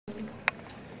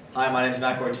Hi, my name is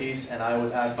Mack and I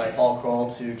was asked by Paul Kroll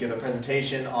to give a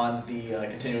presentation on the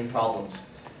continuing problems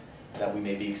that we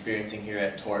may be experiencing here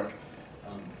at Torque.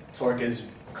 Torque is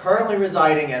currently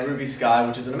residing at Ruby Sky,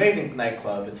 which is an amazing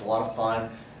nightclub. It's a lot of fun,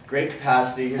 great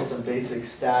capacity. Here's some basic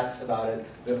stats about it.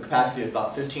 We have a capacity of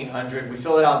about 1,500. We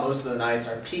fill it out most of the nights.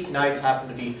 Our peak nights happen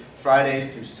to be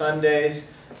Fridays through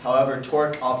Sundays. However,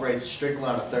 Torque operates strictly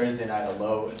on a Thursday night, a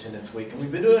low attendance week, and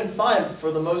we've been doing fine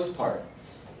for the most part.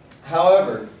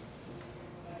 However,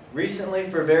 recently,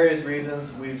 for various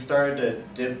reasons, we've started to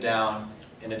dip down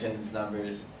in attendance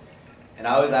numbers, and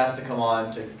I was asked to come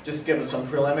on to just give us some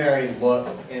preliminary look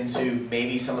into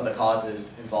maybe some of the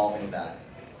causes involving that.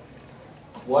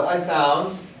 What I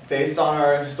found, based on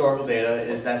our historical data,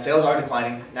 is that sales are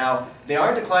declining. Now, they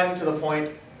aren't declining to the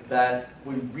point that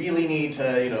we really need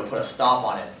to put a stop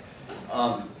on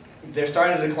it. They're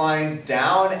starting to decline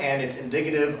down, and it's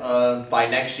indicative of by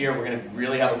next year we're going to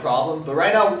really have a problem. But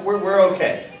right now we're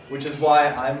okay, which is why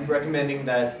I'm recommending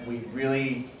that we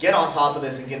really get on top of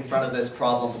this and get in front of this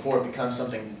problem before it becomes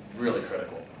something really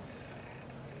critical.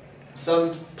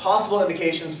 Some possible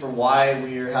indications for why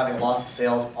we're having a loss of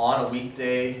sales on a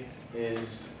weekday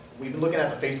is we've been looking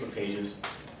at the Facebook pages.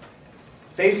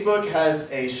 Facebook has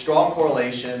a strong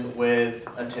correlation with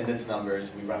attendance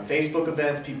numbers. We run Facebook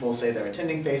events, people say they're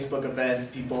attending Facebook events,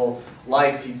 people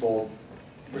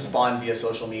respond via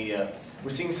social media.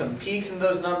 We're seeing some peaks in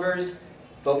those numbers,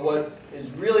 but what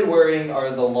is really worrying are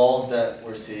the lulls that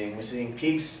we're seeing. We're seeing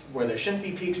peaks where there shouldn't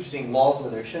be peaks, we're seeing lulls where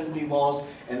there shouldn't be lulls,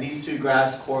 and these two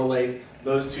graphs correlate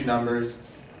those two numbers.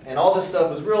 And all this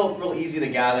stuff was real easy to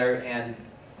gather, and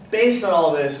based on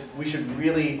all this, we should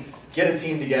really get a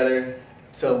team together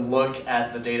to look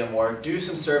at the data more, do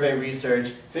some survey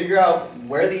research, figure out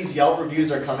where these Yelp reviews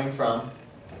are coming from,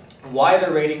 why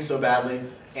they're rating so badly,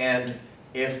 and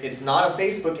if it's not a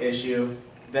Facebook issue,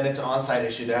 then it's an on-site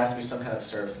issue. There has to be some kind of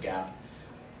service gap.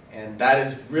 And that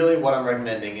is really what I'm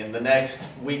recommending. In the next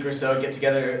week or so, get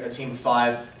together a team of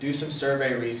 5, do some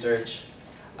survey research.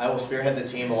 I will spearhead the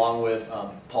team along with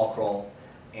Paul Kroll,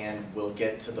 and we'll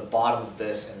get to the bottom of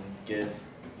this and give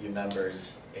you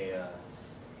members a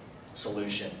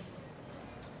solution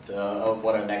of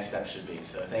what our next step should be.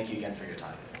 So thank you again for your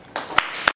time.